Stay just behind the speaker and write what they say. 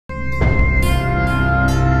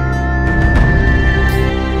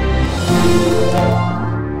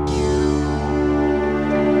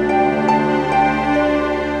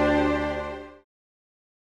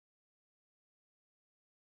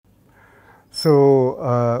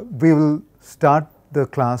So, we will start the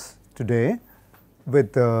class today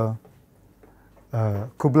with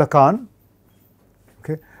Kubla Khan.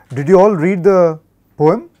 Okay. Did you all read the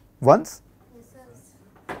poem once? Yes,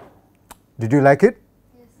 sir. Did you like it?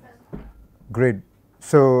 Yes, sir. Great.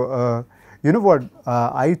 So, you know what,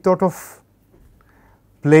 I thought of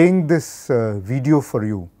playing this video for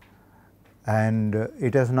you, and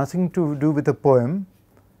it has nothing to do with the poem.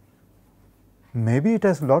 Maybe it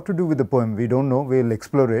has a lot to do with the poem, we don't know, we will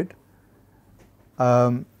explore it.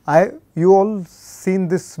 You all seen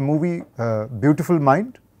this movie Beautiful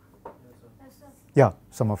Mind? Yes, sir. Yeah,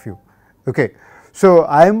 some of you. Okay. So,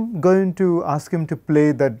 I am going to ask him to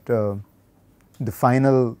play that the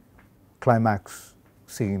final climax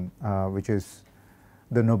scene, which is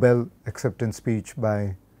the Nobel acceptance speech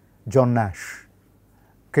by John Nash.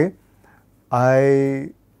 Okay.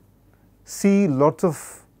 I see lots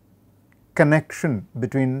of connection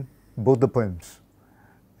between both the poems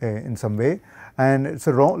in some way, and it's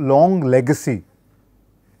a long legacy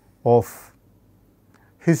of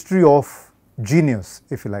history of genius,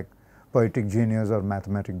 if you like, poetic genius or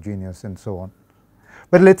mathematic genius and so on.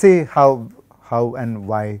 But let us say how and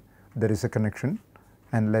why there is a connection,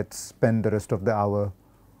 and let us spend the rest of the hour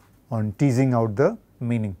on teasing out the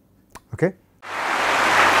meaning. Okay?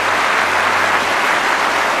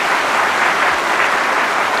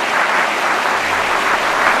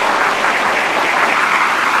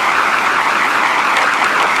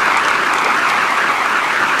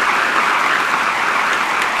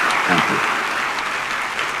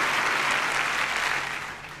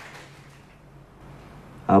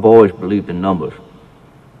 I've always believed in numbers,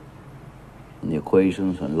 and the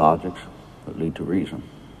equations and logics that lead to reason.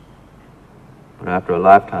 But after a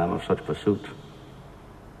lifetime of such pursuits,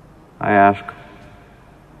 I ask,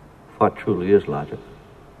 what truly is logic?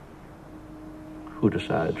 Who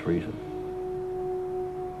decides reason?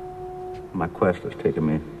 My quest has taken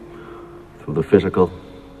me through the physical,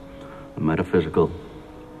 the metaphysical,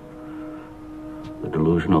 the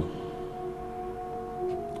delusional,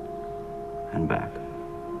 and back.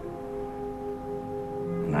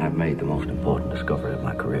 And I have made the most important discovery of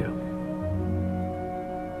my career.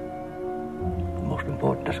 The most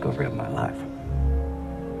important discovery of my life.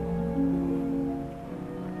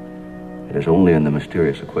 It is only in the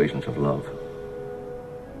mysterious equations of love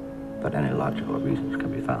that any logical reasons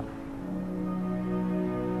can be found.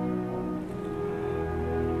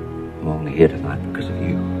 I'm only here tonight because of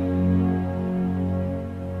you.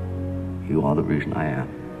 You are the reason I am.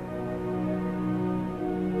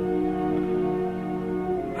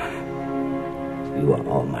 You are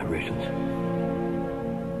all my reasons.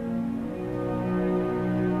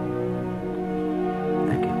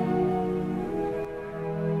 Thank you.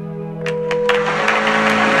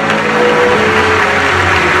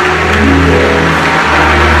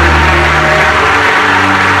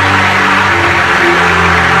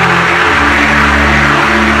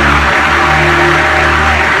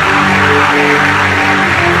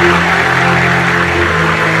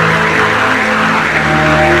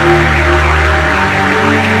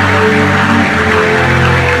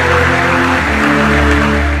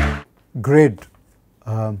 Great.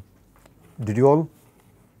 Did you all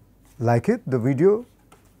like it, the video?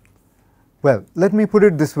 Well, let me put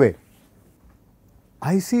it this way.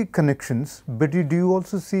 I see connections, but do you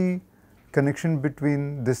also see connection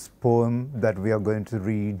between this poem that we are going to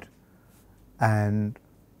read and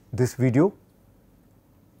this video?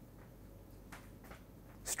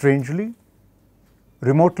 Strangely?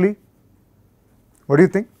 Remotely? What do you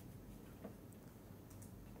think?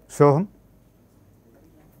 Soham?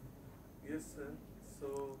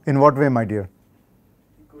 In what way, my dear?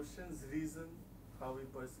 He questions reason, how we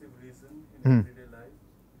perceive reason in everyday life.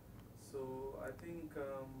 So I think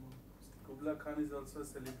Kubla Khan is also a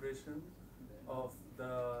celebration of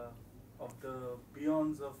the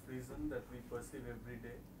beyonds of reason that we perceive every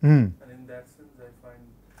day. And in that sense, I find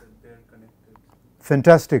that they are connected.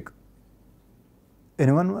 Fantastic.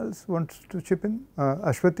 Anyone else wants to chip in?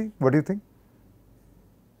 Ashwati, what do you think?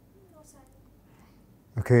 No, sir.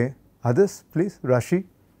 Okay. Others, please. Rashi?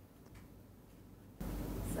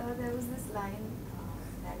 There was this line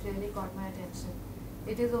that really caught my attention.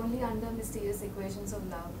 It is only under mysterious equations of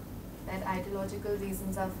love that ideological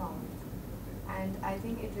reasons are found. And I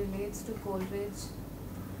think it relates to Coleridge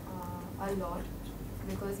a lot,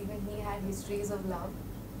 because even he had histories of love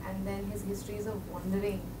and then his histories of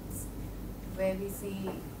wandering, where we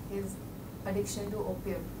see his addiction to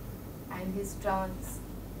opium and his trance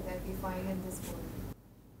that we find in this poem.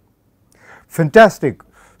 Fantastic.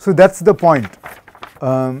 So, that is the point.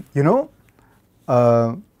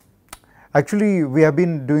 Actually, we have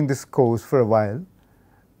been doing this course for a while.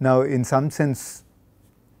 Now, in some sense,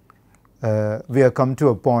 we have come to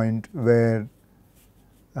a point where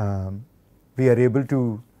we are able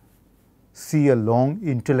to see a long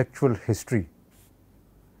intellectual history.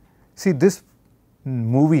 See, this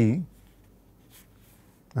movie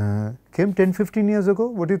came 10-15 years ago.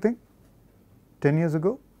 What do you think? 10 years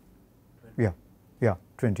ago? 20. Yeah,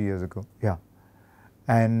 20 years ago. Yeah.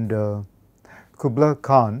 And Kubla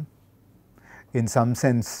Khan, in some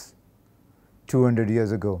sense, 200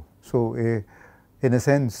 years ago. So, in a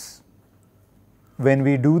sense, when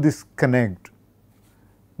we do this connect,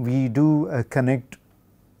 we do a connect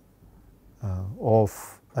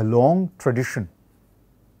of a long tradition,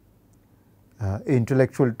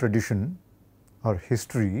 intellectual tradition or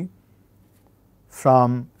history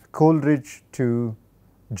from Coleridge to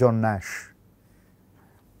John Nash.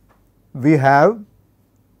 We have,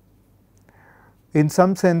 in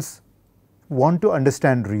some sense, want to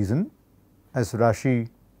understand reason, as Rashi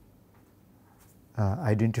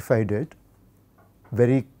identified it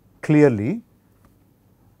very clearly.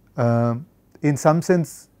 In some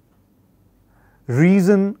sense,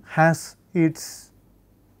 reason has its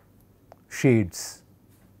shades.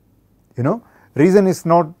 You know, reason is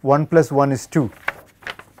not 1 + 1 = 2.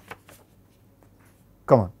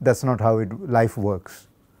 Come on, that is not how life works.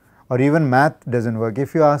 Or even math does not work.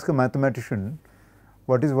 If you ask a mathematician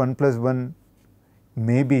what is 1 + 1,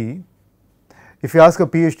 maybe if you ask a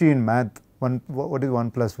PhD in math what is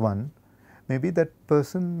 1 + 1, maybe that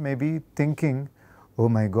person may be thinking, oh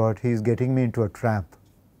my God, he is getting me into a trap.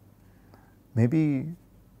 Maybe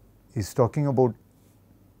he is talking about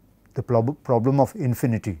the problem of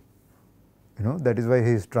infinity, you know, that is why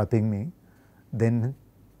he is trapping me. Then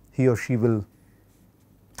he or she will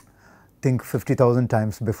think 50,000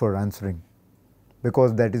 times before answering,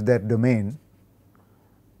 because that is their domain,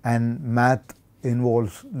 and math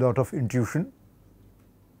involves lot of intuition.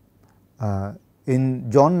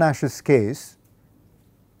 In John Nash's case,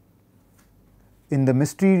 in the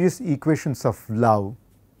mysterious equations of love,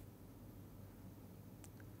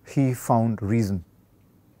 he found reason,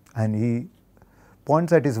 and he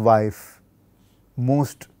points at his wife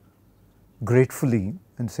most gratefully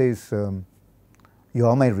and says, you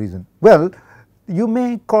are my reason. Well, you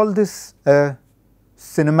may call this a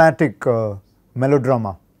cinematic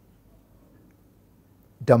melodrama,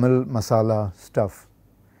 Tamil masala stuff,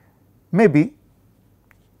 maybe,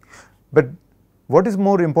 but what is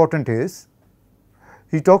more important is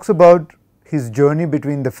he talks about his journey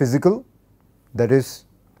between the physical, that is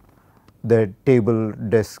the table,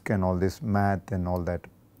 desk and all this math and all that,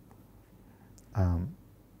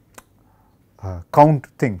 count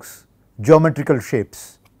things, geometrical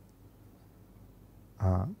shapes,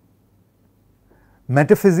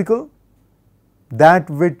 metaphysical, that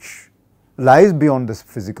which lies beyond this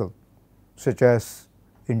physical, such as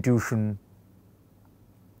intuition,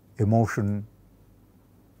 emotion,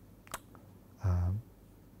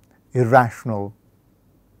 irrational,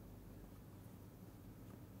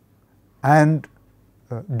 and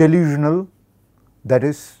delusional, that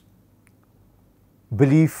is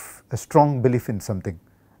belief, a strong belief in something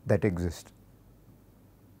that exists.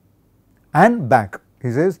 And back,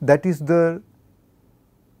 he says, that is the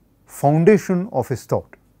foundation of his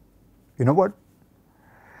thought. You know what?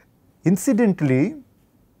 Incidentally,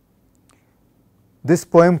 this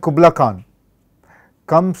poem Kubla Khan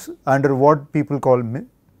comes under what people call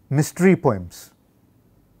mystery poems.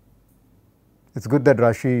 It is good that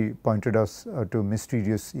Rashi pointed us to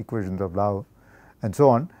mysterious equations of love and so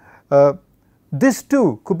on. This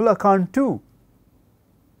too, Kubla Khan too,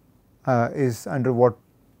 is under what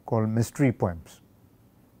called mystery poems,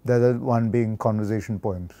 the other one being conversation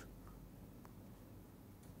poems.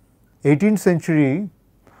 18th century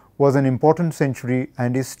was an important century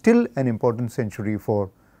and is still an important century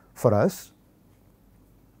for us,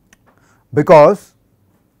 because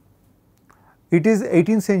it is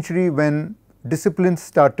 18th century when disciplines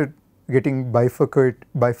started getting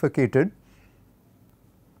bifurcated.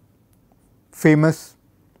 Famous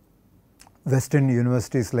Western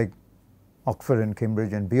universities like Oxford and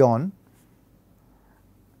Cambridge and beyond,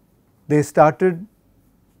 they started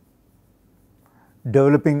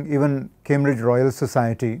developing, even Cambridge Royal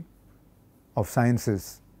Society of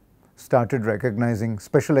Sciences started recognizing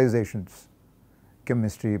specializations: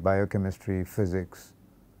 chemistry, biochemistry, physics,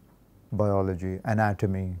 biology,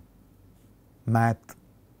 anatomy, math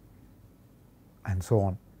and so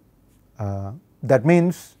on. That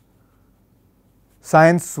means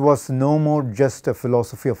science was no more just a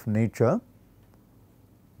philosophy of nature,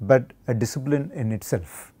 but a discipline in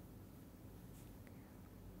itself.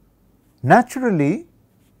 Naturally,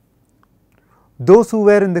 those who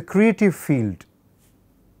were in the creative field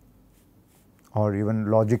or even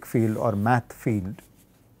logic field or math field,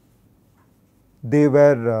 they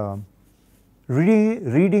were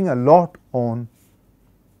reading a lot on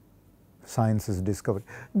science's discovery,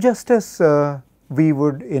 just as we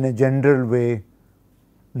would in a general way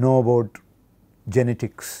know about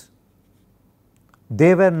genetics.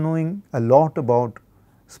 They were knowing a lot about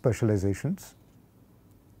specializations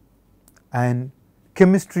and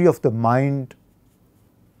chemistry of the mind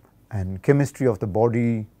and chemistry of the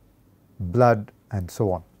body, blood, and so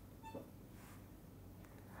on.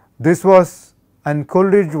 This was, and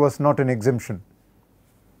Coleridge was not an exemption.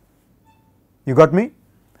 You got me?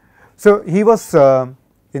 So, he was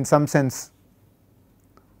in some sense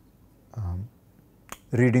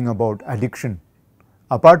reading about addiction.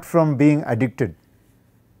 Apart from being addicted,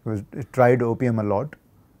 he tried opium a lot.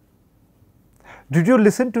 Did you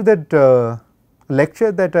listen to that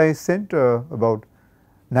lecture that I sent about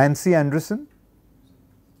Nancy Anderson?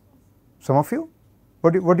 Some of you?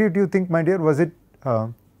 What did you think, my dear? Was it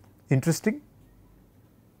interesting?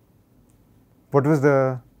 What was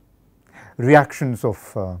the reactions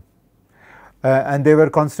of and they were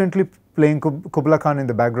constantly playing Kubla Khan in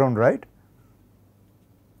the background, right?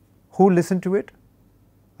 Who listened to it?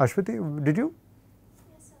 Ashwati, did you?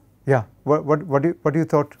 Yes, sir. Yeah. What do you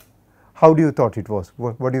thought? How do you thought it was?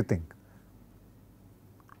 What do you think?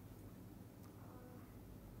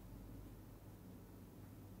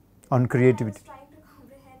 On creativity. I was trying to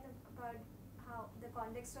comprehend about how the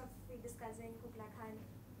context of we discussing Kubla Khan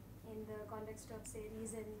in the context of say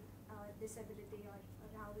reason, disability, or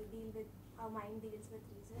how we deal with how mind deals with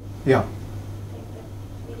reason. Yeah. Like the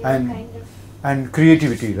video And kind of and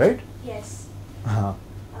creativity, right? yes. Uh-huh.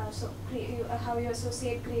 So how you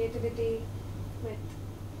associate creativity with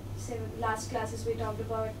say last classes we talked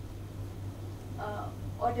about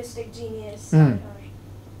autistic genius or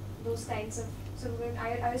those kinds of. So when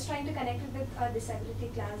I was trying to connect it with a disability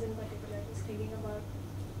class in particular, just thinking about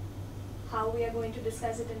how we are going to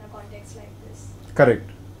discuss it in a context like this. Correct.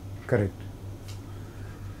 Correct.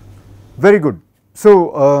 Very good.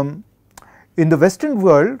 So, in the Western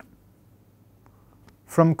world,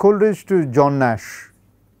 from Coleridge to John Nash,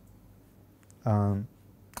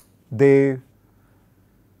 they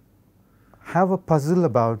have a puzzle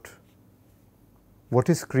about what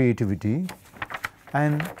is creativity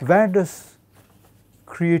and where does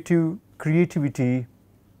creativity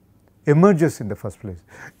emerges in the first place.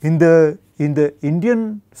 In the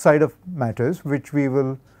Indian side of matters, which we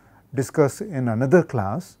will discuss in another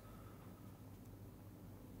class,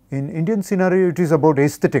 in Indian scenario it is about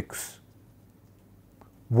aesthetics.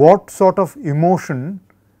 What sort of emotion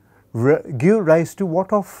give rise to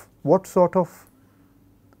what sort of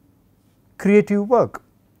creative work?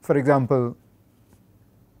 For example,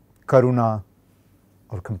 karuna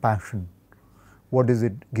or compassion. What does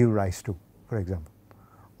it give rise to, for example?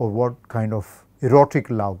 Or what kind of erotic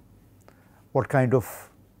love, what kind of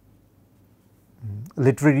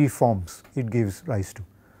literary forms it gives rise to.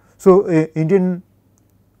 So, Indian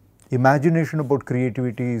imagination about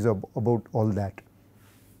creativity is about all that,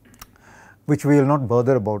 which we will not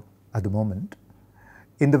bother about at the moment.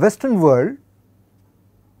 In the Western world,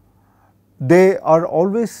 they are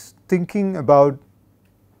always thinking about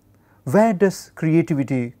where does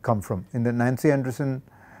creativity come from. In the Nancy Anderson,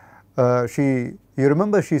 you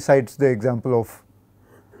remember she cites the example of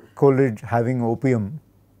Coleridge having opium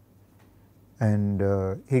and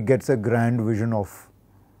he gets a grand vision of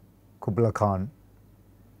Kubla Khan,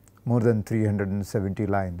 more than 370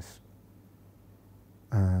 lines.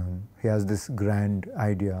 He has this grand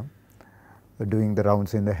idea doing the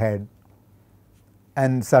rounds in the head,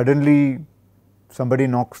 and suddenly somebody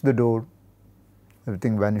knocks the door,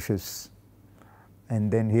 everything vanishes,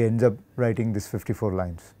 and then he ends up writing this 54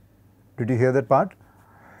 lines. Did you hear that part?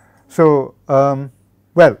 So,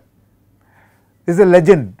 well, this is a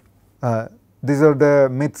legend. These are the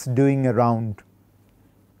myths doing around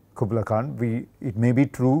Kubla Khan. It may be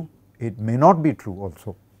true, it may not be true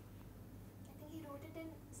also. I think he wrote it in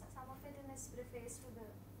some of it in his preface to the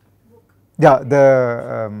book. Yeah,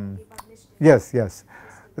 He published it. yes,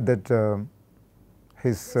 that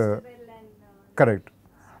his correct.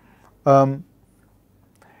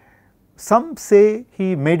 Some say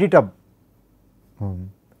he made it up.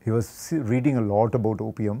 He was reading a lot about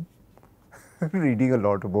opium, reading a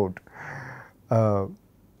lot about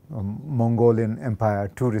Mongolian Empire,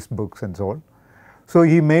 tourist books and so on. So,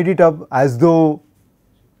 he made it up as though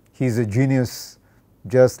he is a genius,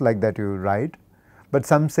 just like that you write, but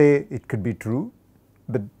some say it could be true,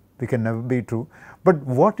 but it can never be true. But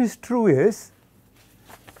what is true is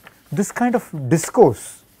this kind of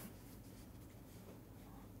discourse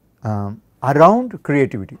around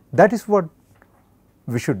creativity. That is what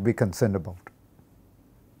we should be concerned about.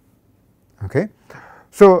 Okay.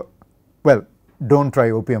 So, well, do not try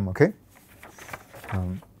opium. Okay.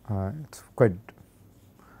 It's quite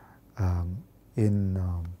in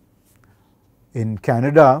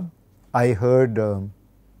Canada. I heard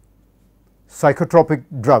psychotropic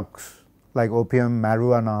drugs like opium,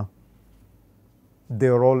 marijuana, they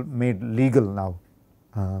are all made legal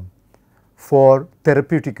now for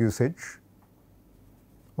therapeutic usage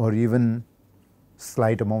or even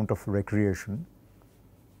slight amount of recreation.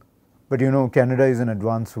 But you know, Canada is an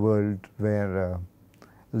advanced world where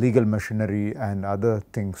legal machinery and other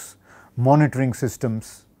things, monitoring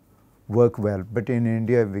systems work well, but in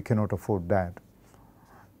India we cannot afford that.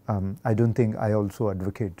 I do not think I also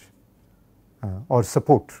advocate or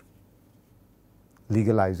support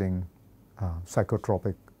legalizing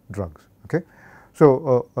psychotropic drugs. Okay.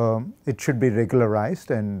 So, it should be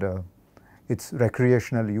regularized and its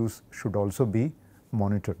recreational use should also be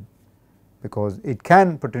monitored, because it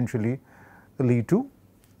can potentially lead to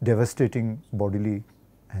devastating bodily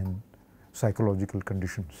and psychological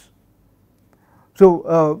conditions.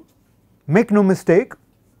 So, make no mistake,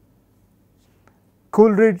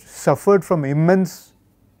 Coleridge suffered from immense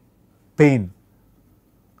pain,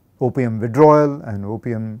 opium withdrawal and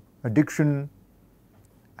opium addiction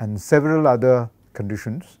and several other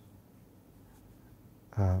conditions.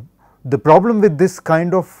 The problem with this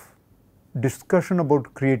kind of discussion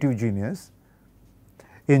about creative genius,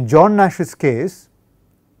 in John Nash's case,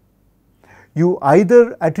 you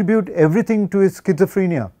either attribute everything to his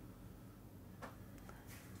schizophrenia.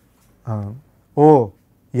 Oh,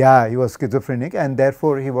 yeah, he was schizophrenic and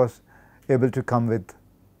therefore he was able to come with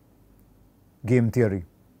game theory.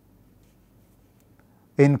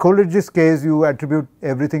 In Coleridge's case, you attribute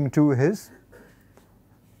everything to his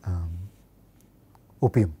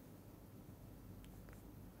opium,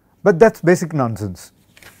 but that is basic nonsense.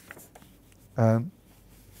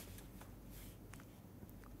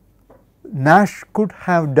 Nash could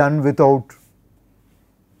have done without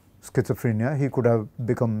schizophrenia. He could have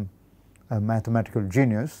become a mathematical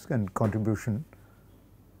genius and contribution,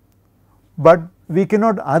 but we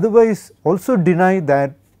cannot otherwise also deny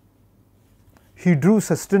that he drew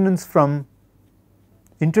sustenance from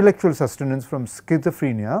intellectual sustenance from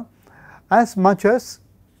schizophrenia as much as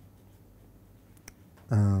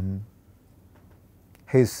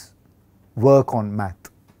his work on math.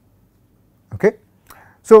 Okay.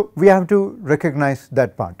 So, we have to recognize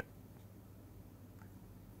that part.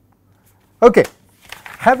 Okay.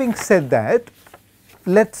 Having said that,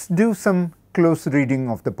 let us do some close reading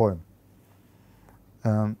of the poem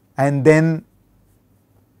and then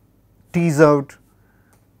tease out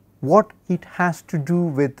what it has to do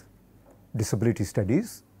with disability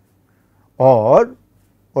studies, or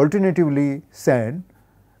alternatively said,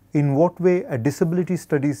 in what way a disability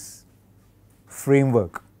studies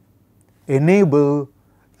framework enable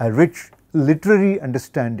a rich literary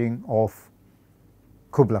understanding of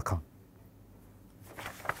Kubla Khan.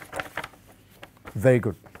 Very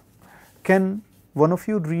good. Can one of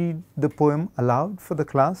you read the poem aloud for the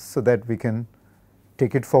class so that we can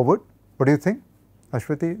take it forward? What do you think?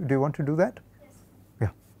 Ashwati, do you want to do that? Yes. Yeah.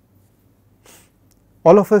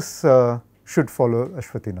 All of us should follow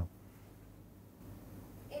Ashwati now.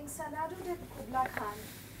 In Sanadu did Kubla Khan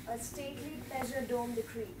a stately pleasure dome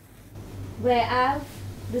decree, where Alv,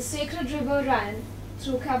 the sacred river, ran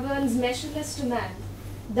through caverns measureless to man,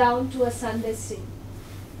 down to a sunless sea.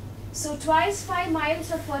 So twice 5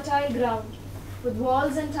 miles of fertile ground, with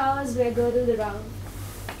walls and towers were girdled around,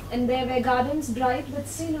 and there were gardens bright with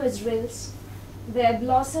sinuous rills, there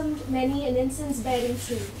blossomed many an incense-bearing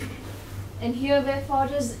tree, and here were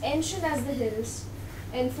forests ancient as the hills,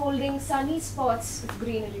 enfolding sunny spots of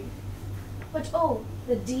greenery. But oh,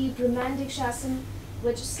 the deep romantic chasm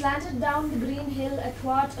which slanted down the green hill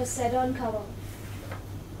athwart a Sedon cover.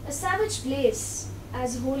 A savage place,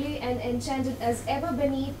 as holy and enchanted as ever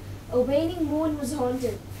beneath a waning moon was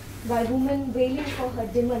haunted by woman wailing for her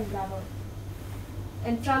demon lover.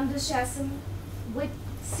 And from this chasm, with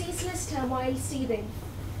ceaseless turmoil seething,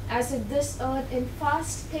 as if this earth in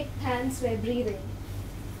fast thick pans were breathing,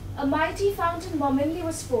 a mighty fountain momentarily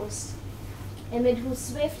was forced, amid whose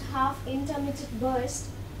swift half-intermittent burst,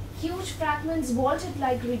 huge fragments vaulted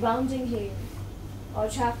like rebounding hail, or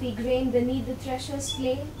chaffy grain beneath the thresher's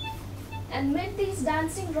flame, and mid these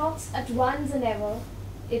dancing rocks at once and ever,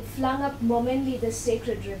 it flung up momentarily the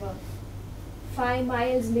sacred river. 5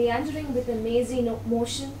 miles meandering with a mazy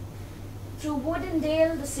motion, through wood and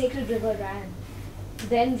dale the sacred river ran,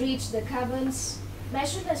 then reached the caverns,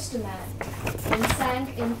 measureless to man, and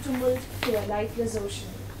sank in tumult to a lifeless ocean.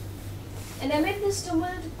 And amid this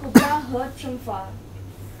tumult, Kubla heard from far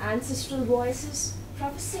ancestral voices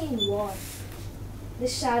prophesying war. The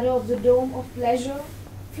shadow of the dome of pleasure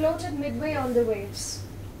floated midway on the waves,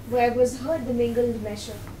 where was heard the mingled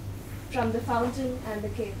measure from the fountain and the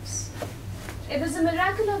caves. It was a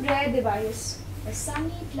miracle of rare device, a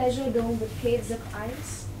sunny pleasure dome with caves of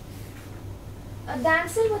ice. A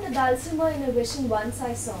damsel with a dulcimer in a vision once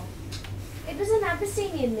I saw. It was an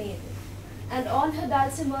Abyssinian maid, and on her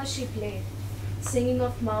dulcimer she played, singing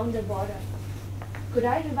of Mount Abora. Could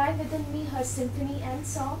I revive within me her symphony and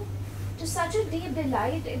song? To such a deep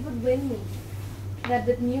delight it would win me, that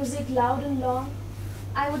with music loud and long,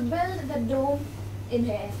 I would build that dome in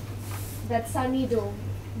air, that sunny dome,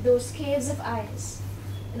 those caves of ice,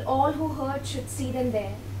 and all who heard should see them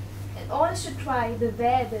there, and all should cry,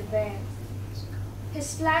 beware, beware.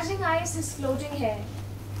 His flashing eyes, his floating hair,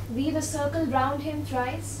 weave a circle round him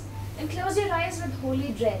thrice, and close your eyes with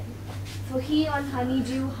holy dread, for he on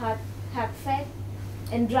honeydew hath fed,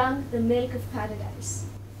 and drunk the milk of paradise.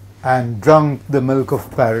 And drunk the milk of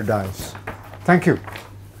paradise. Thank you.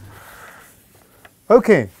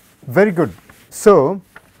 Okay, very good. So,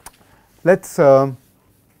 let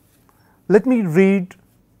me read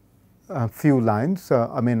a few lines,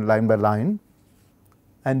 line by line,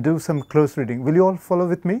 and do some close reading. Will you all follow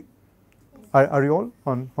with me? Are you all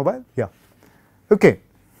on mobile? Yeah. Okay.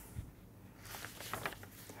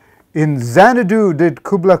 In Xanadu did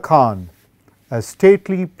Kubla Khan a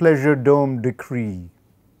stately pleasure dome decree,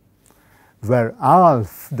 where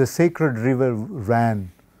Alf, the sacred river,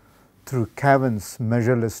 ran through caverns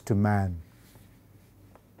measureless to man.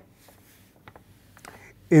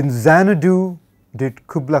 In Xanadu did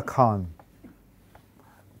Kubla Khan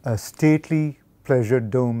a stately pleasure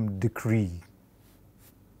dome decree.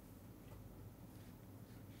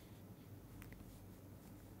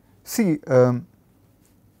 See,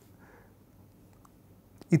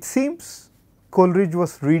 it seems Coleridge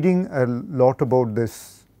was reading a lot about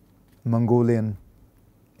this Mongolian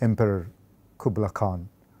emperor Kubla Khan,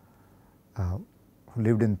 who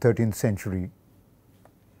lived in 13th century.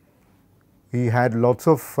 He had lots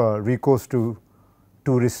of recourse to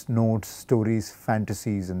tourist notes, stories,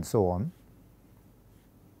 fantasies, and so on.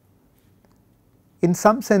 In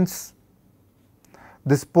some sense,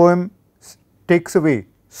 this poem takes away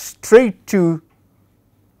straight to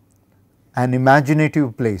an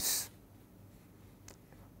imaginative place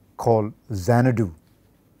called Xanadu.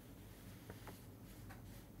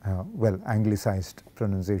 Anglicized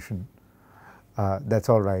pronunciation, that's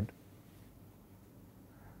all right.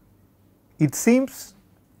 It seems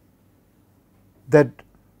that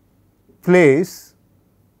place,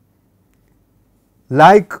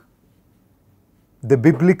 like the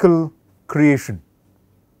biblical creation,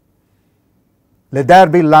 let there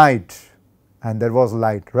be light, and there was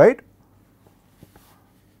light, right?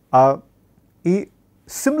 A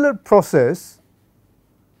similar process,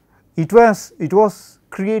 it was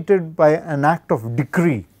created by an act of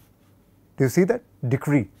decree. Do you see that?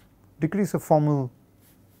 Decree. Decree is a formal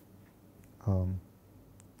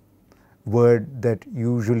word that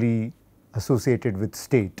usually associated with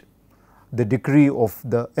state. The decree of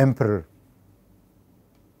the emperor.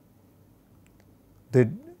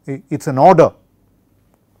 It's an order.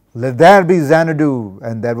 Let there be Xanadu,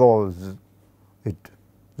 and there was it,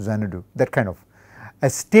 Xanadu. That kind of a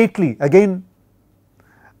stately, again,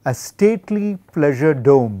 a stately pleasure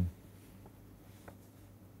dome.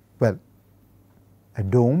 Well, a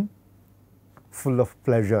dome full of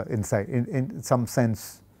pleasure inside, in some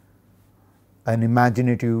sense, an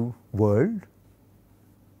imaginative world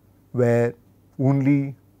where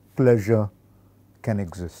only pleasure can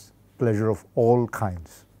exist, pleasure of all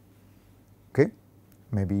kinds. Okay,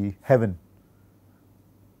 maybe heaven,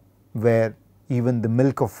 where even the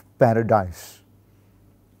milk of paradise,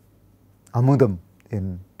 amudam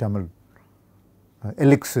in Tamil,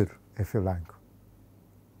 elixir, if you like,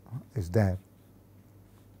 is there.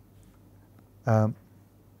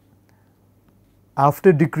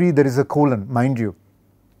 After decree, there is a colon, mind you,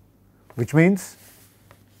 which means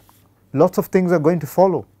lots of things are going to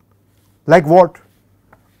follow. Like what?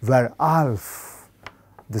 Where Alf,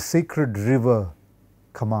 the sacred river,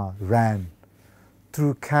 ran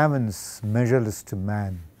through caverns measureless to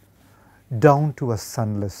man, down to a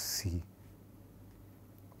sunless sea.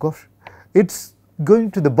 Gosh, it's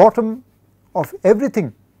going to the bottom of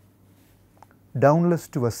everything, downless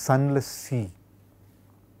to a sunless sea.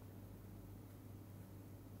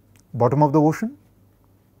 Bottom of the ocean,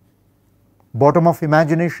 bottom of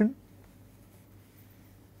imagination,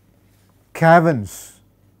 caverns,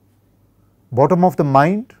 bottom of the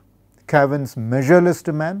mind, caverns measureless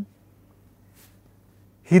to man.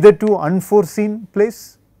 hitherto unforeseen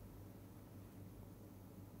place.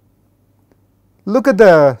 Look at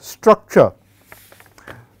the structure.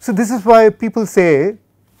 So, this is why people say,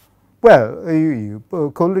 well,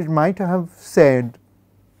 Coleridge might have said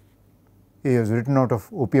he has written out of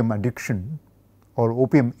opium addiction or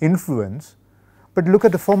opium influence, but look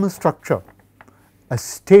at the formal structure. A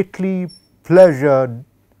stately pleasure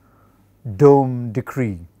dome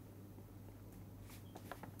decree.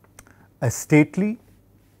 A stately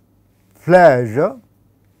pleasure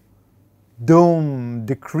dome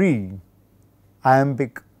decree,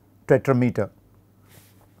 iambic tetrameter.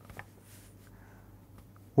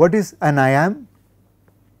 What is an iamb?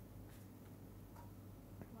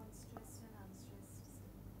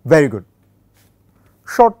 Very good.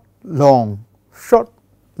 Short, long, short,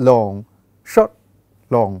 long, short,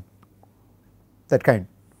 long, that kind.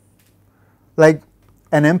 Like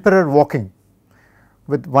an emperor walking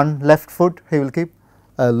with one left foot, he will keep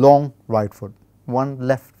a long right foot, one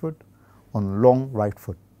left foot on long right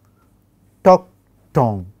foot, tuck,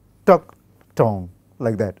 tong,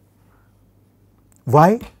 like that.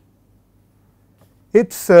 Why?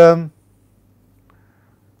 It's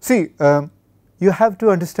see, you have to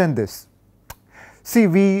understand this. See,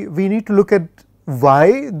 we need to look at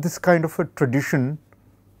why this kind of a tradition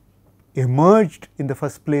emerged in the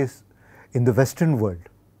first place in the Western world.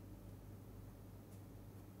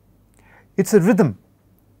 It's a rhythm.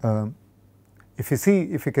 If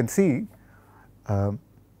you can see,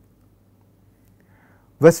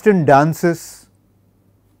 Western dances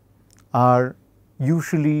are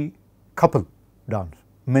usually couple dance,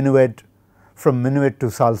 minuet, from minuet to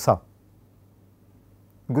salsa.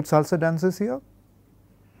 Good salsa dancers here?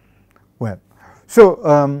 Well,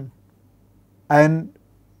 so and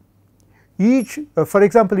each, for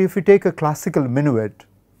example, if you take a classical minuet,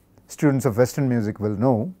 students of Western music will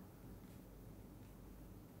know,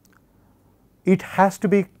 it has to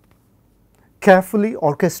be carefully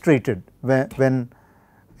orchestrated when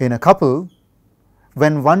in a couple,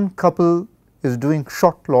 when one couple is doing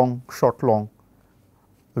short long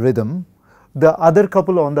rhythm, the other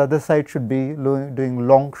couple on the other side should be doing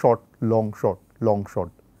long short,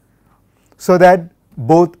 so that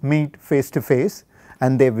both meet face to face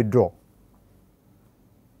and they withdraw.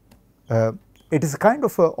 It is a kind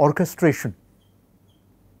of a orchestration,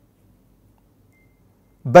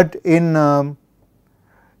 but in the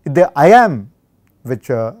iamb, which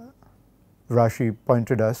Rashi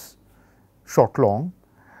pointed us, short long,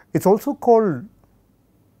 it is also called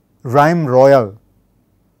rhyme royal,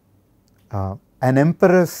 an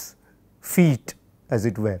emperor's feet, as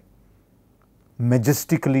it were,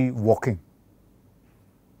 majestically walking.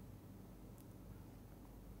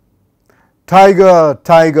 Tiger,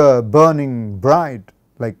 tiger, burning bright,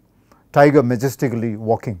 like tiger majestically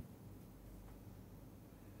walking.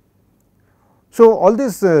 So, all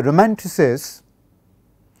these romanticists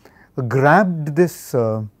grabbed this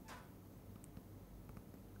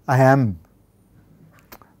iamb,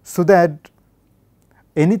 so that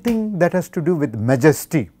anything that has to do with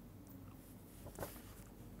majesty,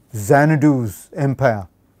 Xanadu's empire,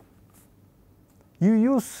 you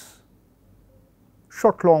use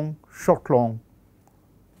short long,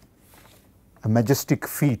 a majestic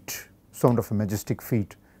feat, sound of a majestic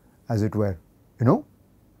feat, as it were, you know,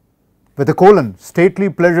 with a colon, stately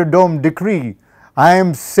pleasure dome decree, I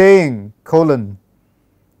am saying, colon,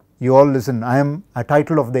 you all listen, I am a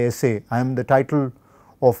title of the essay, I am the title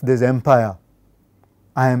of this empire,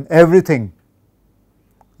 I am everything,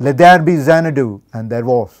 let there be Xanadu, and there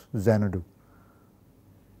was Xanadu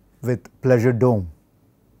with pleasure dome.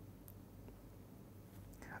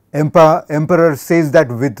 Emperor says that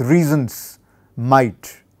with reason's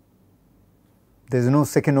might. There is no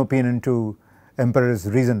second opinion to emperor's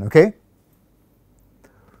reason. Okay?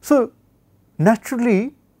 So,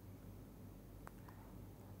 naturally,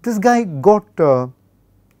 this guy got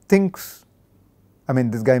things, I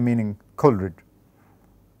mean this guy meaning Coleridge,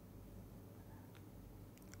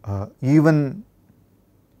 even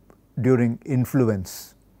during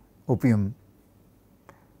influence, opium,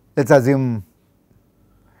 let us assume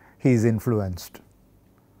he is influenced,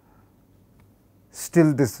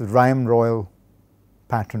 still this rhyme royal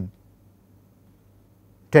pattern,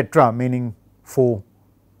 tetra meaning four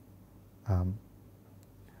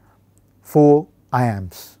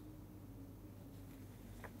iambs,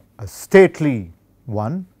 a stately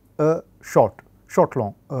one, a short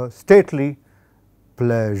long, a stately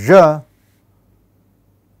pleasure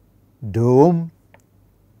dome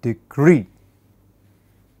decree.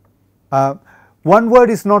 One word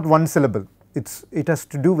is not one syllable, it has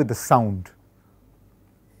to do with the sound.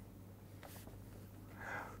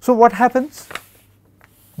 So, what happens?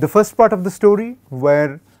 the first part of the story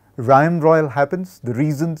where Ryan Royal happens, the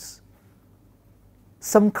reasons,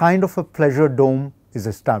 some kind of a pleasure dome is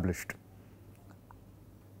established.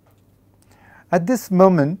 At this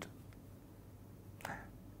moment,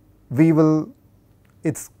 we will,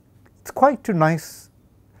 it's quite too nice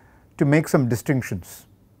to make some distinctions.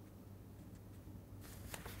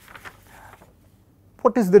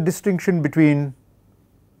 What is the distinction between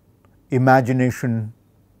imagination,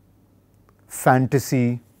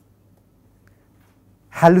 fantasy,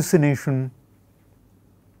 hallucination,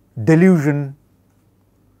 delusion,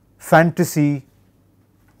 fantasy,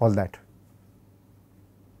 all that?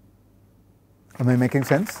 Am I making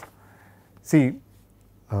sense? See,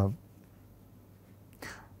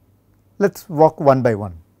 let's walk one by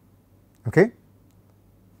one. Okay?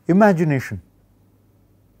 Imagination.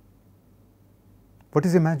 What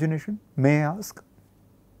is imagination? May I ask?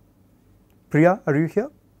 Priya, are you here?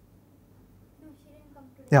 No, she didn't come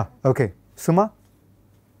today. Yeah, okay. Suma?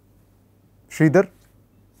 Sridhar?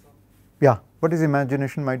 Yeah, what is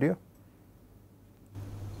imagination, my dear?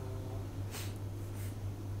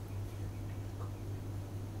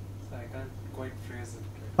 I can't quite phrase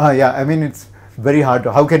it. Yeah, I mean it's very hard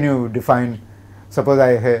to, how can you define, suppose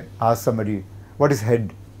I ask somebody, what is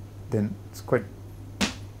head? Then it's quite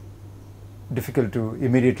difficult to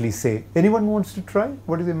immediately say. Anyone wants to try?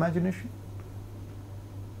 What is imagination?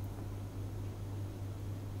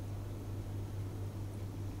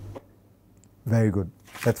 Very good.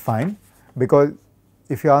 That's fine, because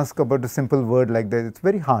if you ask about a simple word like that, it's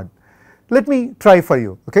very hard. Let me try for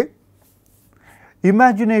you, okay?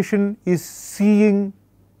 Imagination is seeing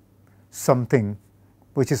something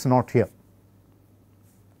which is not here.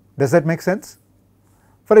 Does that make sense?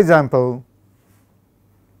 For example,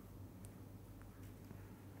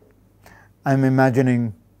 I am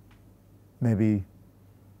imagining maybe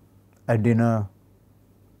a dinner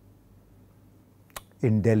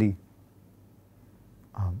in Delhi,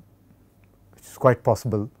 which is quite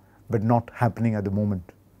possible, but not happening at the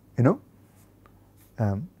moment, you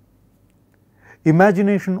know.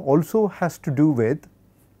 Imagination also has to do with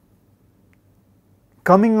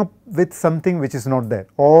coming up with something which is not there.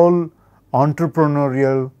 All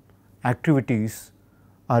entrepreneurial activities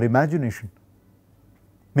are imagination,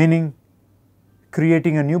 meaning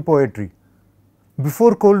creating a new poetry.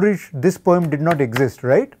 Before Coleridge, this poem did not exist,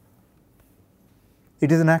 right?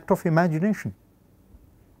 It is an act of imagination.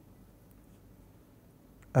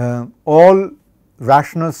 All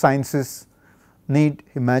rational sciences need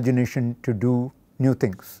imagination to do new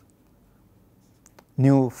things,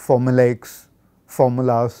 new formulaics,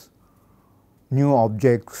 formulas, new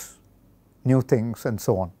objects, new things, and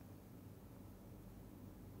so on.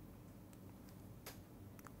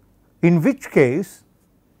 In which case,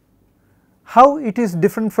 how it is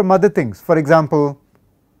different from other things? For example,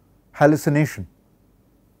 hallucination.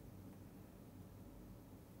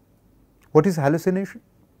 What is hallucination?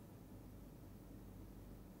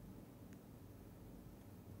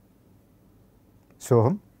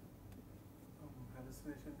 Soham?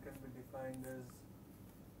 Hallucination can be defined as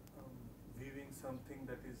viewing something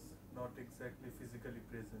that is not exactly physically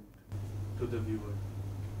present to the viewer.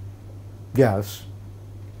 Yes.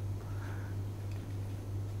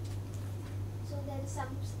 So there is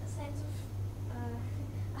some sense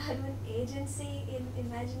of urban agency in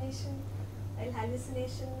imagination, while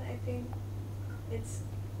hallucination, I think it's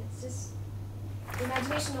just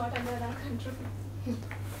imagination not under our control.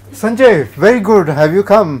 Sanjay, very good. Have you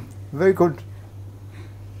come? Very good.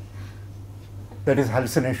 That is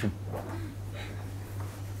hallucination.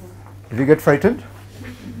 Did you get frightened?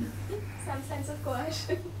 Some sense of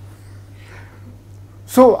coercion.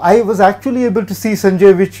 So I was actually able to see,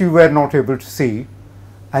 Sanjay, which you were not able to see,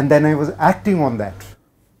 and then I was acting on that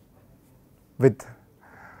with,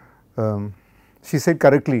 she said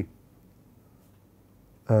correctly,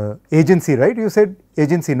 agency, right? You said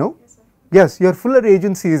agency, no? Yes, sir. Yes, your fuller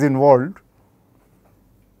agency is involved.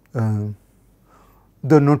 The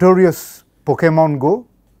notorious Pokemon Go,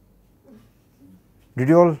 did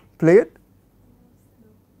you all play it?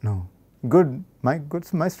 No. Good. My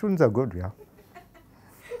students are good, yeah.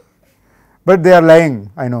 But they are lying,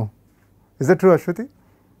 I know. Is that true, Ashwati? No,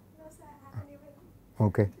 sir, I haven't even.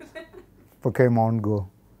 Okay. Pokemon Go.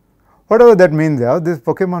 Whatever that means, yeah, this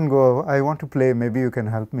Pokemon Go, I want to play, maybe you can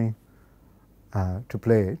help me to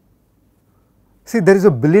play it. See, there is a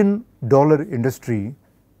 $1 billion industry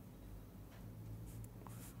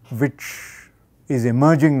which is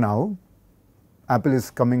emerging now. Apple is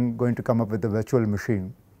going to come up with a virtual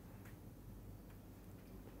machine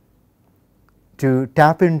to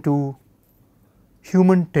tap into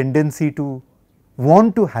human tendency to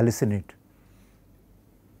want to hallucinate.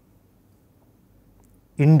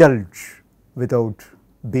 indulge without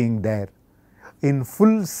being there, in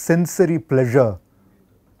full sensory pleasure,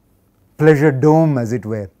 pleasure dome as it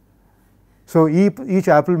were. So, each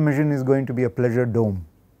Apple mission is going to be a pleasure dome,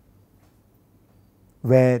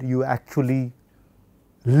 where you actually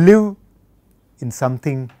live in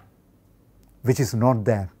something which is not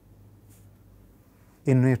there,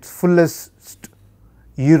 in its fullest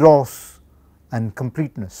eros and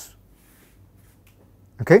completeness.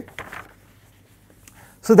 Okay?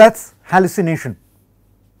 So, that is hallucination.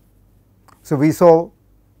 So, we saw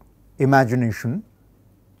imagination.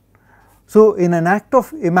 So, in an act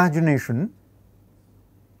of imagination,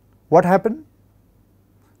 what happened?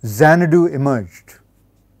 Xanadu emerged.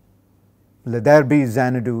 Let there be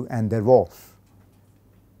Xanadu, and there was.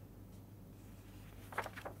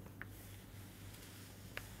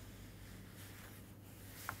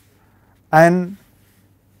 And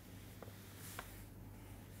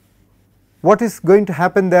what is going to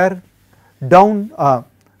happen there? Down,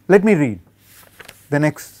 let me read the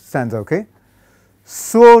next stanza, okay?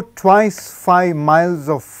 So twice 5 miles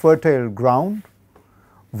of fertile ground,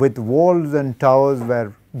 with walls and towers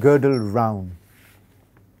were girdled round,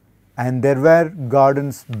 and there were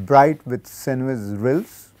gardens bright with sinuous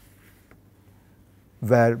rills,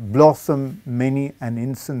 where blossomed many an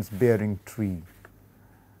incense-bearing tree,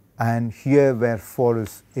 and here were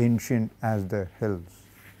forests ancient as the hills,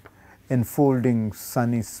 enfolding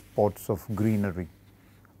sunny spots of greenery.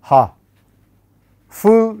 Ha!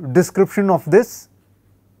 Full description of this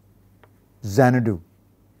Xanadu.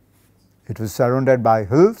 It was surrounded by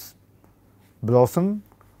hills, blossom,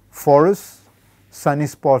 forests, sunny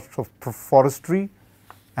spots of forestry,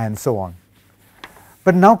 and so on.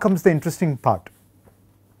 But now comes the interesting part.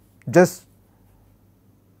 Just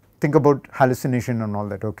think about hallucination and all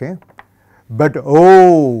that, okay? But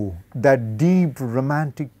oh, that deep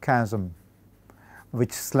romantic chasm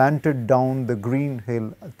which slanted down the green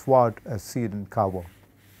hill athwart a cedarn cover!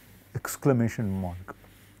 Exclamation mark.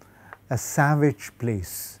 A savage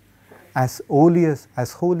place, as holy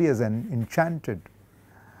as an enchanted,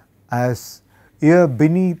 as ere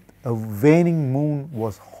beneath a waning moon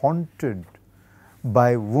was haunted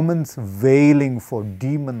by woman's wailing for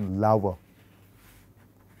demon lover.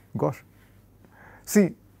 Gosh,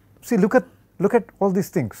 see, look at all these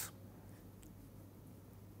things.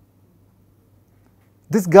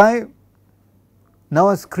 This guy now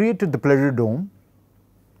has created the pleasure dome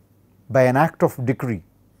by an act of decree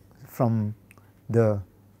from the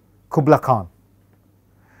Kubla Khan.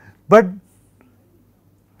 But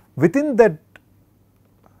within that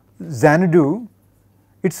Xanadu,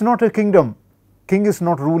 it is not a kingdom. King is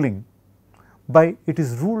not ruling, but it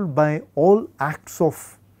is ruled by all acts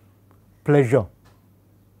of pleasure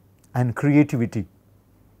and creativity.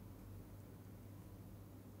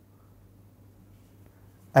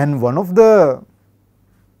 And one of the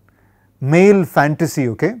male fantasy,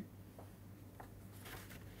 okay,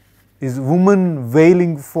 is woman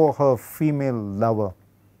wailing for her female lover.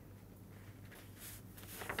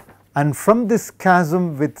 And from this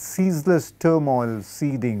chasm with ceaseless turmoil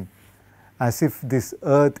seething, as if this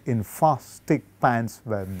earth in fast thick pants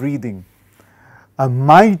were breathing, a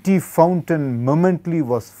mighty fountain momently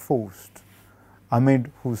was forced,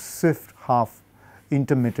 amid whose swift half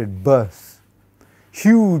intermitted bursts,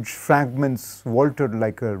 huge fragments vaulted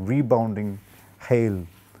like a rebounding hail,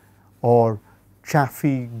 or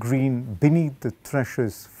chaffy green beneath the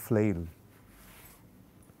thresher's flail.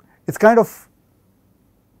 It's kind of,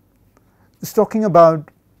 it's talking about,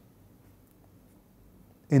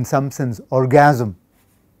 in some sense, orgasm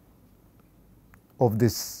of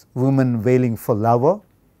this woman wailing for lover,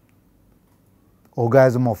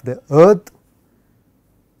 orgasm of the earth,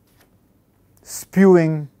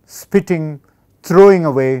 spewing, spitting, throwing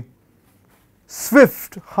away,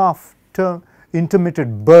 swift half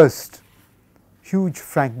intermittent burst, huge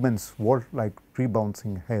fragments vault like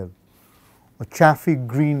rebounding hail, a chaffy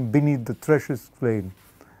green beneath the thresher's flame,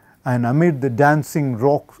 and amid the dancing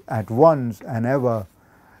rocks at once and ever,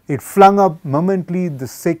 it flung up momently the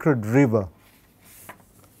sacred river.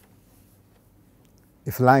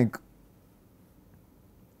 If like,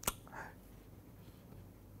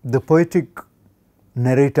 the poetic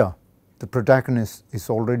narrator, the protagonist, is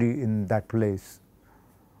already in that place,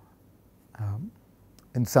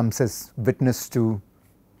 in some sense witness to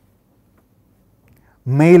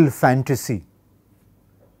male fantasy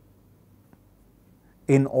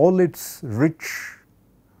in all its rich,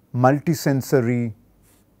 multisensory,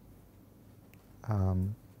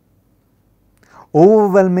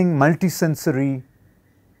 overwhelming multisensory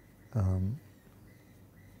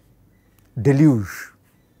deluge,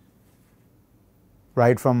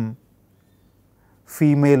 right from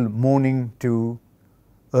female moaning to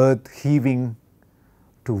earth heaving,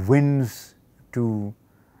 to winds, to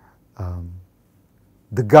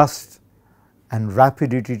the gust and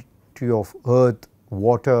rapidity of earth,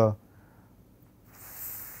 water,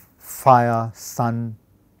 fire, sun,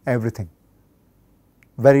 everything.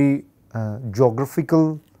 Very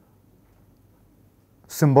geographical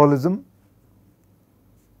symbolism,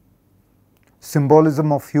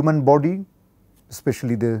 symbolism of human body,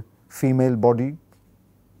 especially the female body,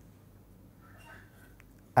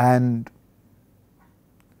 and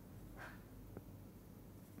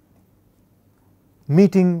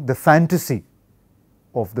meeting the fantasy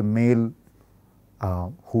of the male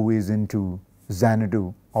who is into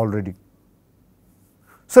Xanadu already.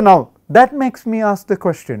 So now that makes me ask the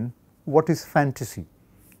question, what is fantasy?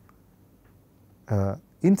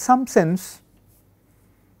 In some sense,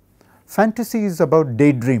 fantasy is about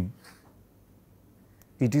daydream.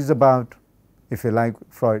 It is about, if you like,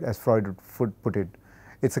 Freud, as Freud would put it,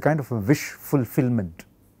 it's a kind of a wish fulfillment.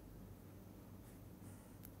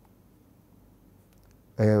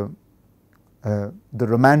 The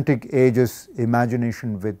Romantic Ages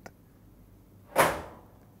imagination with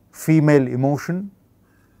female emotion,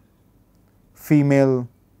 female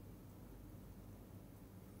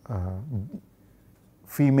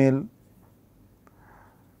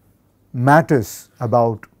matters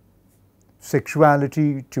about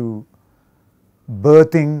sexuality to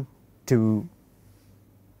birthing to,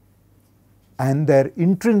 and their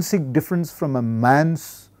intrinsic difference from a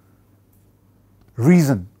man's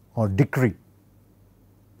reason or decree.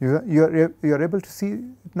 You are able to see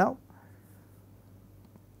it now?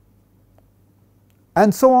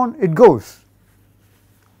 And so on it goes.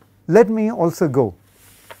 Let me also go.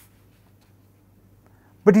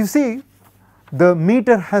 But you see, the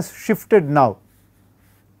meter has shifted now.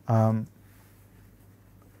 I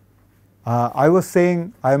was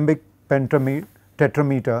saying iambic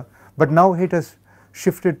tetrameter, but now it has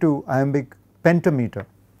shifted to iambic pentameter.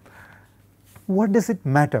 What does it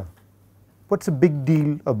matter? What's a big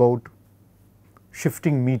deal about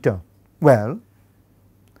shifting meter? Well,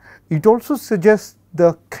 it also suggests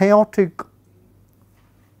the chaotic,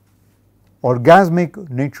 orgasmic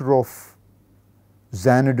nature of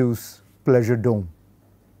Xanadu's pleasure dome.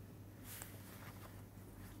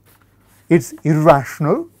 It's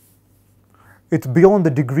irrational, it's beyond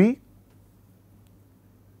the degree,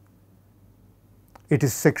 it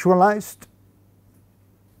is sexualized,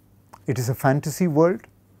 it is a fantasy world,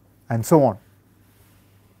 and so on.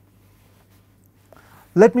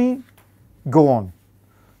 Let me go on.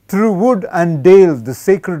 Through wood and dale the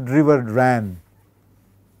sacred river ran,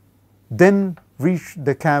 then reached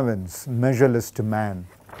the caverns measureless to man.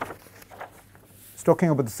 It's talking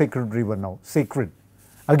about the sacred river now, sacred.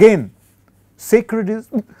 Again, sacred is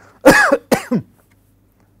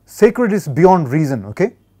sacred is beyond reason,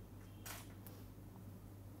 okay?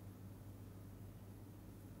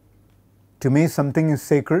 To me, something is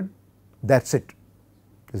sacred, that's it.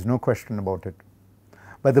 There's no question about it.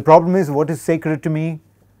 But the problem is, what is sacred to me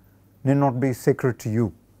need not be sacred to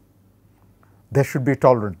you. There should be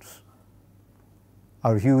tolerance.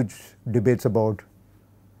 Our huge debates about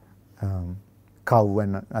cow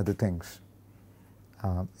and other things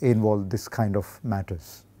involve this kind of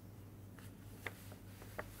matters.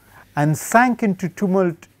 And sank into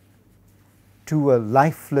tumult to a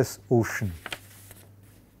lifeless ocean.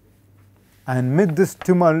 And mid this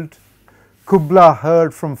tumult, Kubla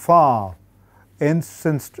heard from far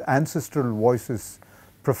ancestral voices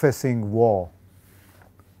professing war,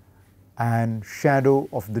 and shadow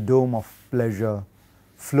of the dome of pleasure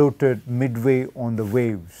floated midway on the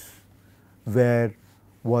waves, where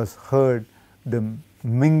was heard the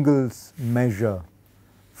mingles measure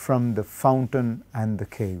from the fountain and the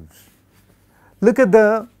caves. Look at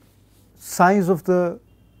the size of the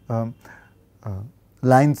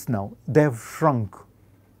lines now. They have shrunk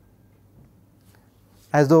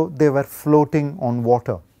as though they were floating on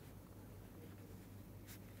water.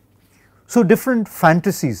 So different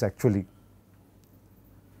fantasies actually.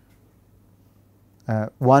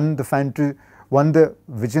 One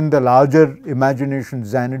which in the larger imagination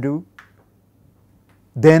Xanadu,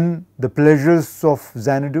 then the pleasures of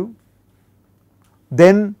Xanadu,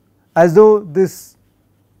 then as though this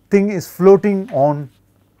thing is floating on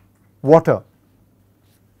water.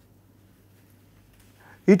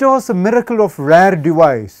 It was a miracle of rare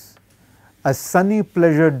device, a sunny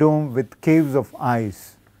pleasure dome with caves of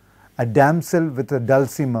ice, a damsel with a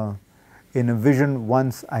dulcimer in a vision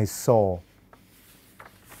once I saw.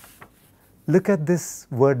 Look at this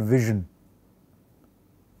word vision.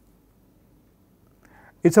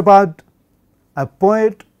 It's about a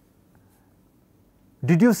poet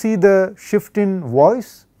Did you see the shift in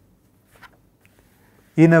voice?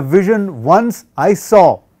 In a vision once I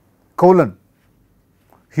saw, colon,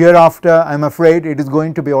 hereafter I am afraid it is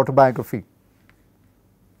going to be autobiography.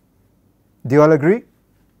 Do you all agree?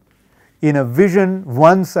 In a vision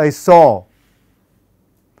once I saw.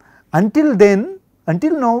 Until then,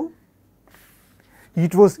 until now,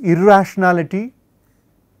 it was irrationality,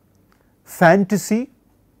 fantasy,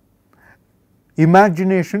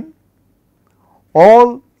 imagination,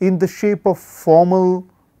 all in the shape of formal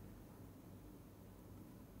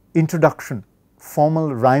introduction,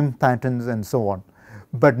 formal rhyme patterns and so on.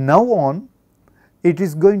 But now on, it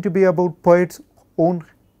is going to be about poet's own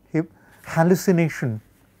hallucination.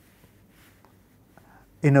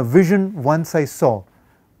 In a vision once I saw.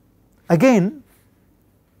 Again,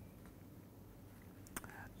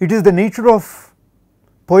 it is the nature of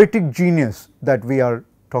poetic genius that we are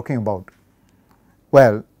talking about.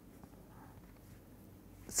 Well,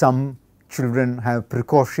 some children have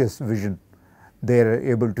precocious vision. They are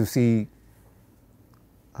able to see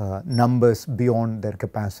numbers beyond their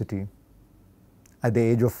capacity. At the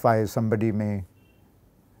age of 5, somebody may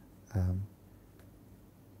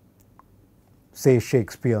say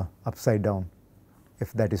Shakespeare upside down,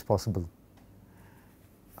 if that is possible.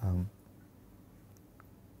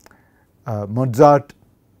 Mozart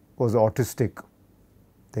was autistic,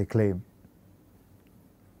 they claim,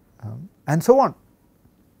 and so on.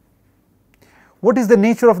 What is the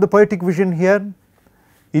nature of the poetic vision here?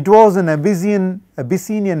 It was an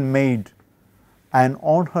Abyssinian maid, and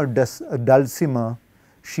on her dulcimer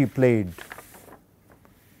she played,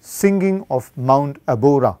 singing of Mount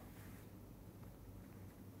Abora.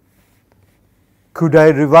 Could I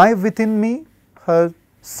revive within me her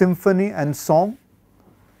symphony and song?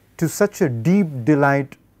 To such a deep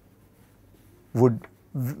delight would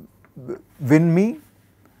win me,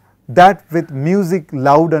 that with music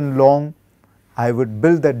loud and long I would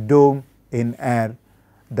build that dome in air,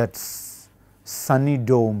 that sunny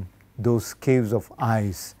dome, those caves of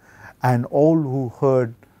ice, and all who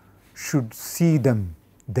heard should see them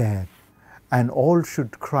there, and all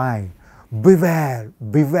should cry, beware,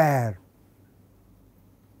 beware.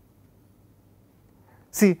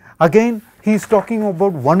 See, again he is talking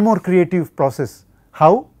about one more creative process.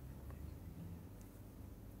 How?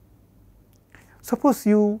 Suppose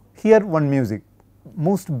you hear one music,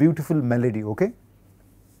 most beautiful melody, okay?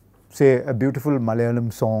 Say a beautiful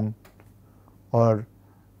Malayalam song or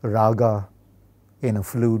raga in a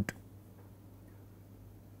flute.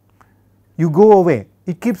 You go away,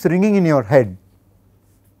 it keeps ringing in your head.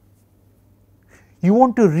 You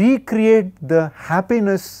want to recreate the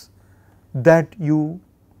happiness that you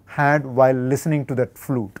had while listening to that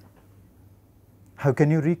flute. How can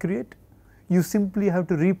you recreate? You simply have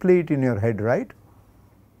to replay it in your head, right?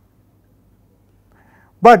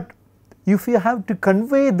 But if you have to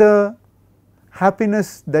convey the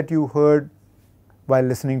happiness that you heard while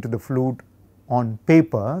listening to the flute on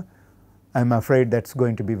paper, I am afraid that is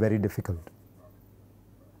going to be very difficult.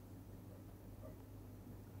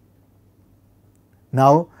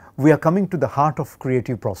 Now we are coming to the heart of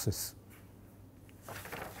creative process.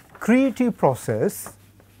 Creative process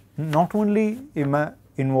not only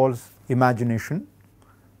involves imagination,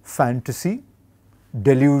 fantasy,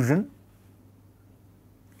 delusion,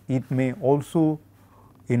 it may also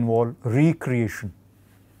involve recreation,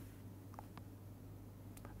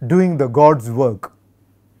 doing the God's work.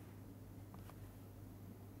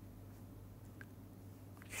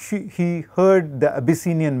 He heard the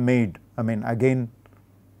Abyssinian maid, I mean again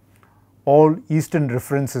all Eastern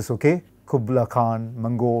references, okay? Kubla Khan,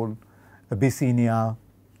 Mongol, Abyssinia.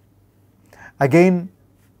 Again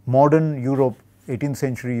modern Europe, 18th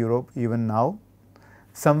century Europe, even now,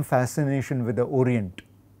 some fascination with the Orient,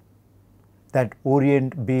 that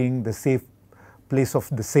Orient being the safe place of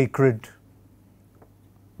the sacred,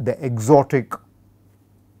 the exotic,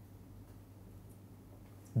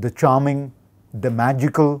 the charming, the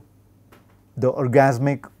magical, the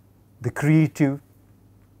orgasmic, the creative,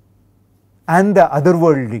 and the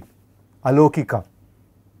otherworldly, alokika.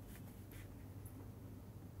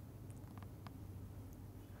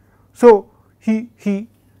 So he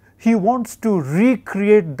wants to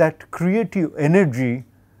recreate that creative energy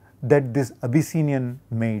that this Abyssinian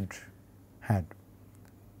maid had.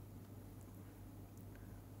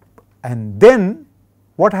 And then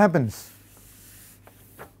what happens?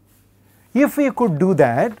 If we could do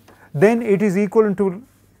that, then it is equal to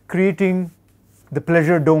creating the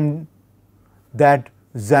pleasure dome that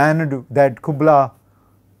Xanadu, that Kubla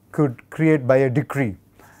could create by a decree.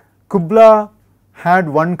 Kubla had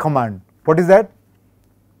one command. What is that?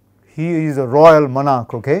 He is a royal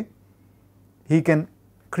monarch, okay? he can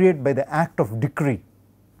create by the act of decree.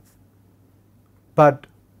 But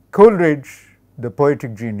Coleridge, the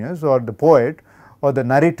poetic genius or the poet or the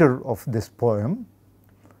narrator of this poem,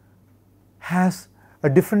 has a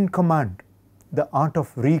different command, the art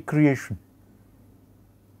of recreation,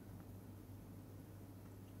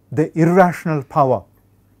 the irrational power,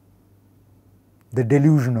 the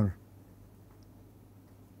delusional,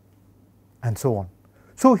 and so on.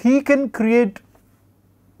 So he can create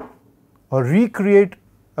or recreate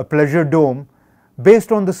a pleasure dome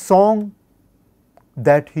based on the song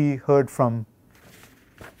that he heard from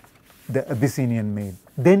the Abyssinian maid.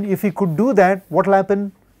 Then if he could do that, what will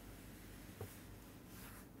happen?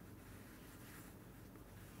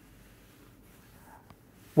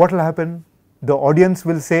 What will happen? The audience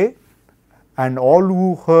will say, and all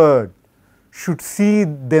who heard should see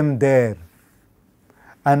them there,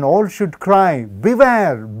 and all should cry,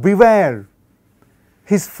 beware, beware,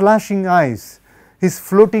 his flashing eyes, his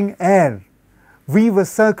floating air, weave a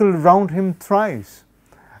circle round him thrice,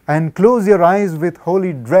 and close your eyes with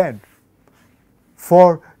holy dread,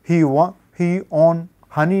 for he on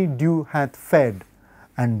honey dew hath fed,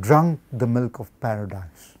 and drunk the milk of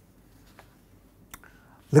paradise.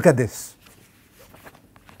 Look at this.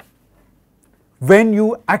 When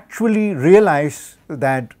you actually realize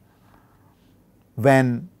that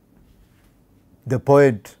when the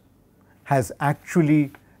poet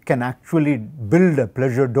can actually build a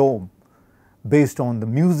pleasure dome based on the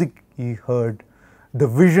music he heard, the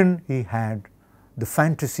vision he had, the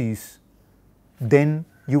fantasies, then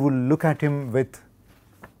you will look at him with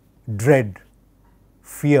dread,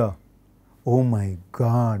 fear. Oh my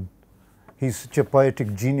God, he's such a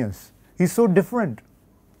poetic genius. He's so different.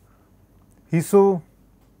 He's so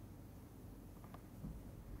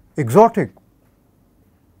exotic.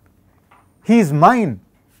 He is mine,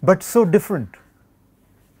 but so different.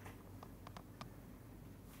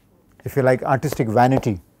 If you like artistic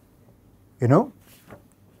vanity, you know.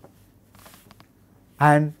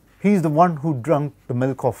 And he's the one who drank the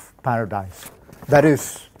milk of paradise. That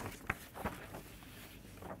is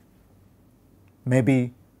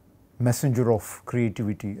maybe messenger of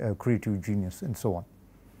creativity, creative genius, and so on.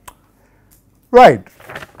 Right.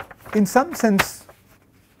 In some sense,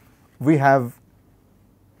 we have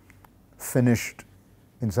finished,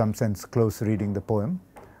 in some sense, close reading the poem.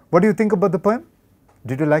 What do you think about the poem?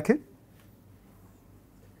 Did you like it?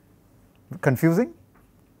 Confusing?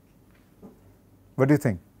 What do you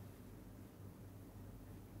think?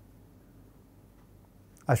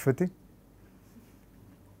 Ashwati?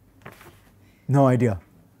 No idea.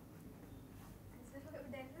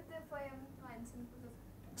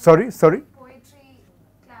 Sorry? Poetry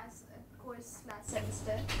class, course last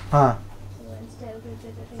semester. Ah. So once dealt with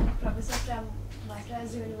it, I think a professor from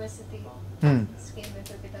Madras University Hmm. came and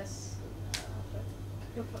took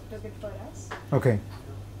it for us. Okay.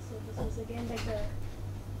 So this was again like the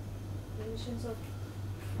relations of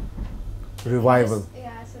Revival.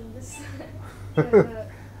 Yeah, so this the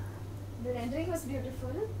rendering was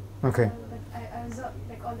beautiful. Okay. But I was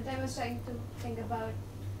like all the time I was trying to think about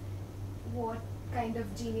what kind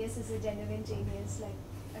of genius is a genuine genius. Like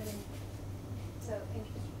I mean, so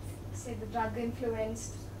say the drug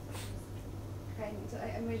influenced kind. So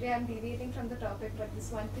maybe I'm deviating from the topic, but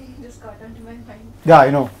this one thing just got onto my mind. Yeah, I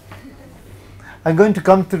know. I'm going to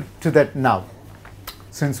come to that now.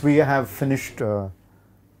 Since we have finished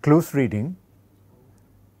close reading,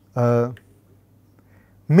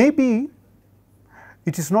 maybe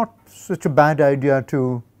it is not such a bad idea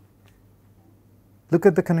to look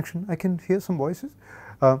at the connection. I can hear some voices.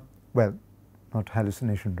 Well, not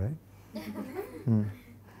hallucination, right?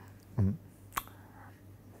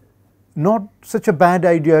 Not such a bad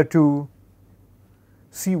idea to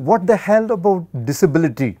see what the hell about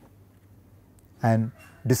disability and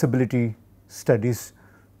disability studies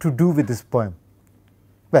to do with this poem.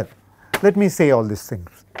 Well, let me say all these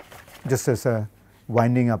things just as a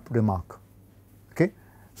winding up remark. Okay?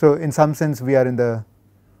 So, in some sense we are in the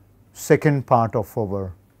second part of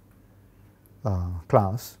our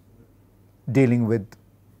class dealing with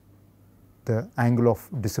the angle of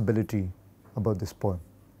disability about this poem.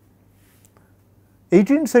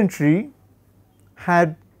 18th century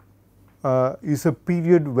is a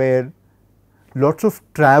period where lots of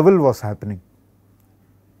travel was happening.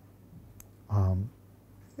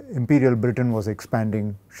 Imperial Britain was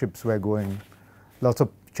expanding, ships were going, lots of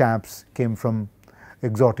chaps came from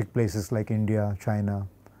exotic places like India, China,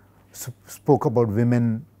 spoke about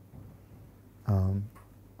women,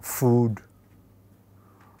 food,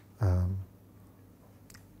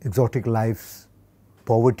 exotic lives,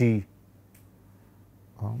 poverty,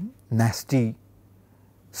 nasty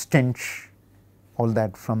stench all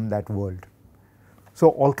that from that world. So,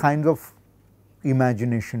 all kinds of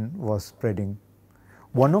imagination was spreading.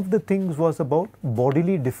 One of the things was about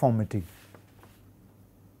bodily deformity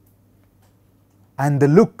and the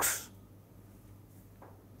looks.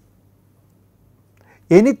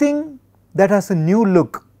 Anything that has a new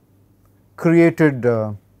look created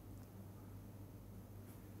or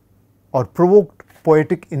provoked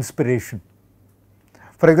poetic inspiration.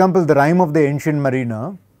 For example, the rhyme of the ancient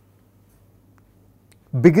mariner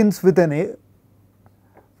begins with a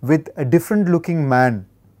different looking man,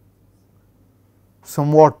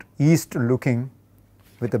 somewhat east looking,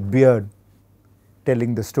 with a beard,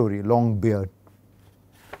 telling the story, long beard.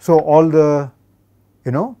 So, all the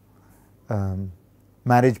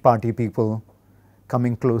marriage party people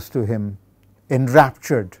coming close to him,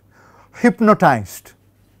 enraptured, hypnotized,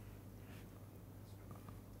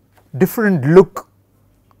 different look,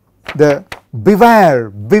 the beware,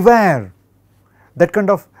 beware, that kind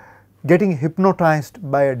of getting hypnotized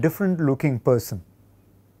by a different looking person.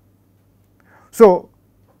 So,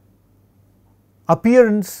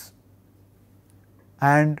 appearance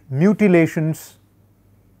and mutilations,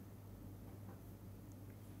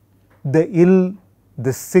 the ill,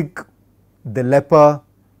 the sick, the leper,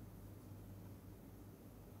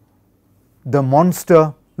 the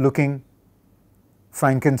monster looking,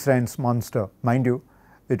 Frankenstein's monster, mind you,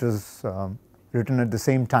 it was written at the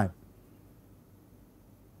same time.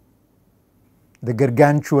 The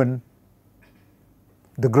gargantuan,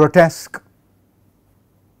 the grotesque,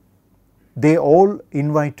 they all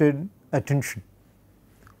invited attention,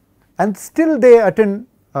 and still they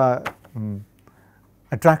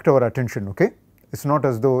attract our attention. Okay, it is not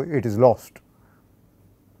as though it is lost.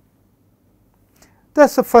 That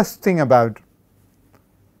is the first thing about.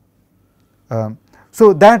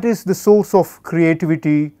 So, that is the source of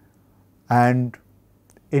creativity and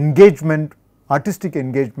engagement, artistic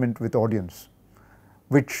engagement with audience,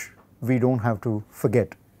 which we do not have to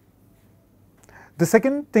forget. The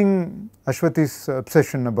second thing, Ashwati's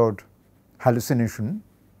obsession about hallucination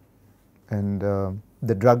and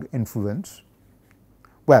the drug influence,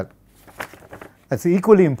 well, that is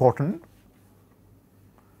equally important.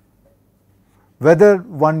 Whether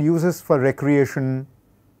one uses for recreation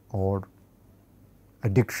or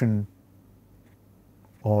addiction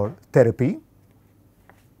or therapy,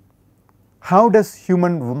 how does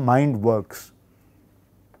human mind works,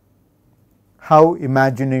 how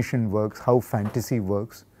imagination works, how fantasy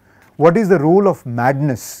works, what is the role of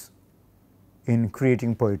madness in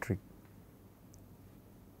creating poetry.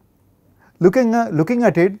 Looking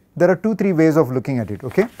at it, there are 2-3 ways of looking at it.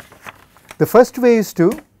 Okay? The first way is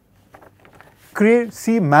to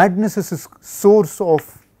see madness as a source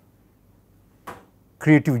of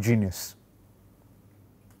creative genius.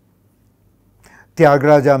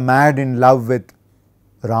 Tyagaraja mad in love with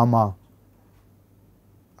Rama,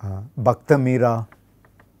 Bhakta Meera,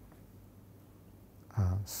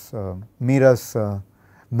 Meera's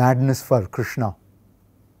madness for Krishna,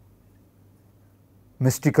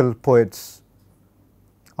 mystical poets,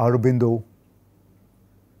 Aurobindo.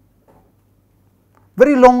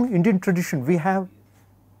 Very long Indian tradition we have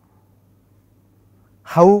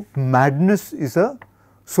how madness is a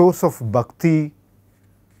source of bhakti,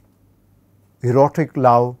 erotic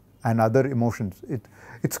love and other emotions. It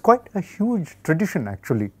is quite a huge tradition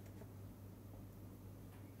actually.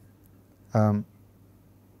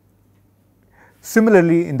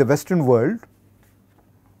 Similarly, in the Western world,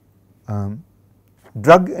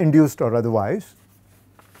 drug induced or otherwise,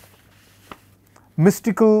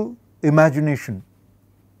 mystical imagination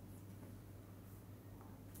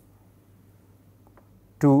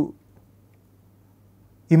to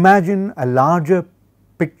imagine a larger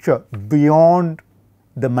picture beyond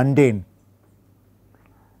the mundane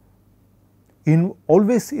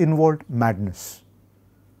always involved madness.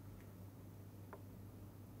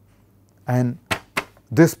 And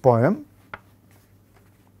this poem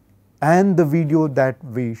and the video that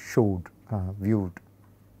we viewed.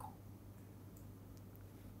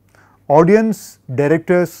 Audience,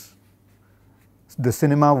 directors, the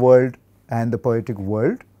cinema world and the poetic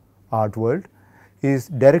world, art world is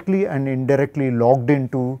directly and indirectly logged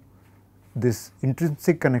into this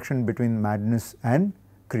intrinsic connection between madness and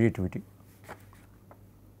creativity.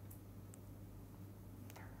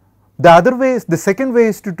 The other way is, the second way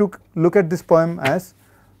is to look at this poem as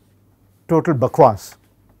total bakwas,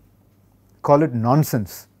 call it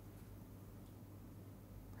nonsense.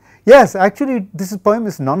 Yes, actually this poem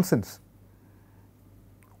is nonsense,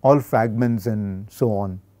 all fragments and so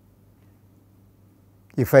on.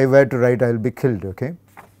 If I were to write, I will be killed, okay.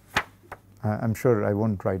 I am sure I will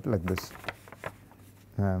not write like this.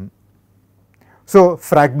 So,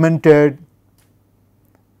 fragmented.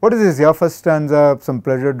 What is this? Your first stanza, some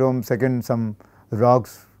pleasure dome, second, some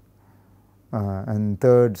rocks, and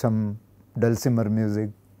third, some dulcimer music,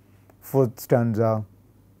 fourth stanza.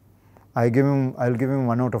 I'll give him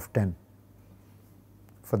 1 out of 10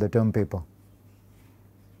 for the term paper.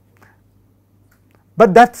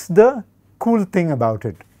 But that is the cool thing about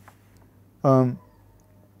it.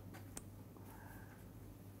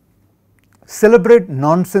 Celebrate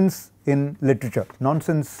nonsense in literature.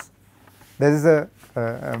 Nonsense, there is a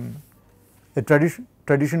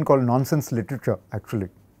tradition called nonsense literature actually.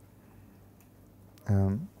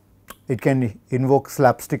 It can invoke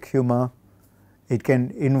slapstick humor, it can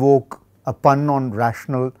invoke a pun on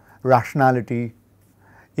rationality,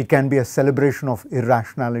 it can be a celebration of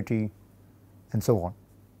irrationality, and so on.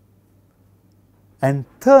 And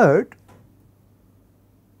third,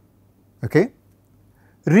 okay,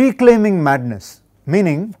 reclaiming madness,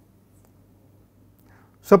 meaning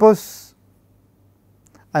suppose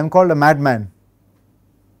I am called a madman,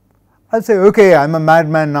 I will say, okay, I am a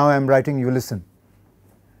madman, now I am writing, you listen.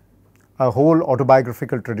 A whole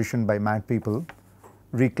autobiographical tradition by mad people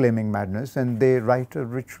reclaiming madness, and they write a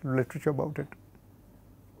rich literature about it.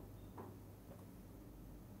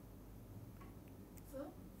 So,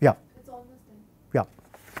 yeah. it's almost done. Yeah.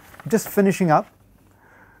 Just finishing up,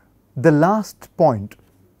 the last point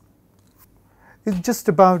is just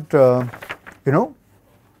about the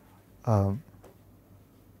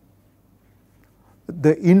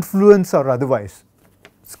influence or otherwise,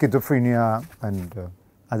 schizophrenia and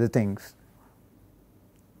other things.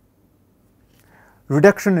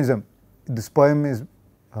 Reductionism, this poem is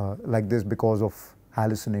like this because of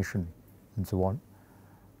hallucination and so on.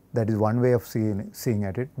 That is one way of seeing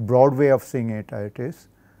at it. Broad way of seeing it is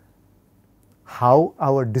how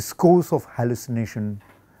our discourse of hallucination,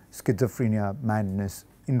 schizophrenia, madness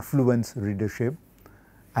influence readership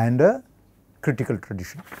and a critical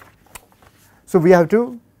tradition. So, we have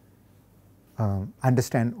to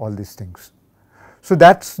understand all these things. So,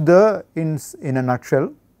 that is the in a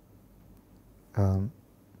nutshell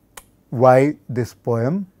why this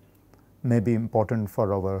poem may be important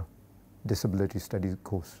for our disability studies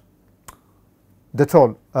course. That is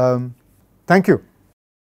all. Thank you.